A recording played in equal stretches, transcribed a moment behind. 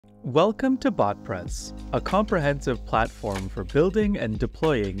Welcome to Botpress, a comprehensive platform for building and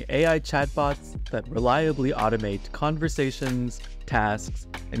deploying AI chatbots that reliably automate conversations, tasks,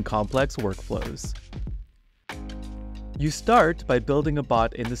 and complex workflows. You start by building a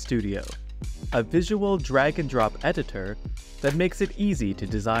bot in the studio, a visual drag-and-drop editor that makes it easy to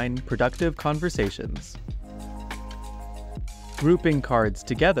design productive conversations. Grouping cards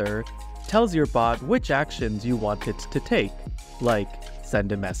together tells your bot which actions you want it to take, like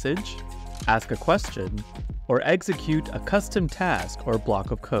send a message, ask a question, or execute a custom task or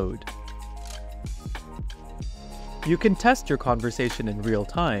block of code. You can test your conversation in real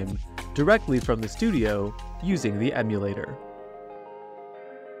time directly from the studio using the emulator.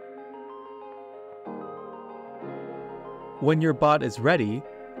 When your bot is ready,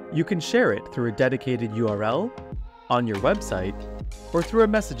 you can share it through a dedicated URL, on your website, or through a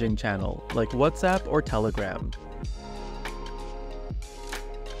messaging channel like WhatsApp or Telegram.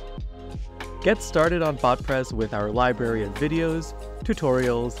 Get started on Botpress with our library of videos,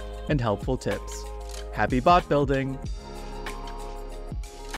 tutorials, and helpful tips. Happy bot building!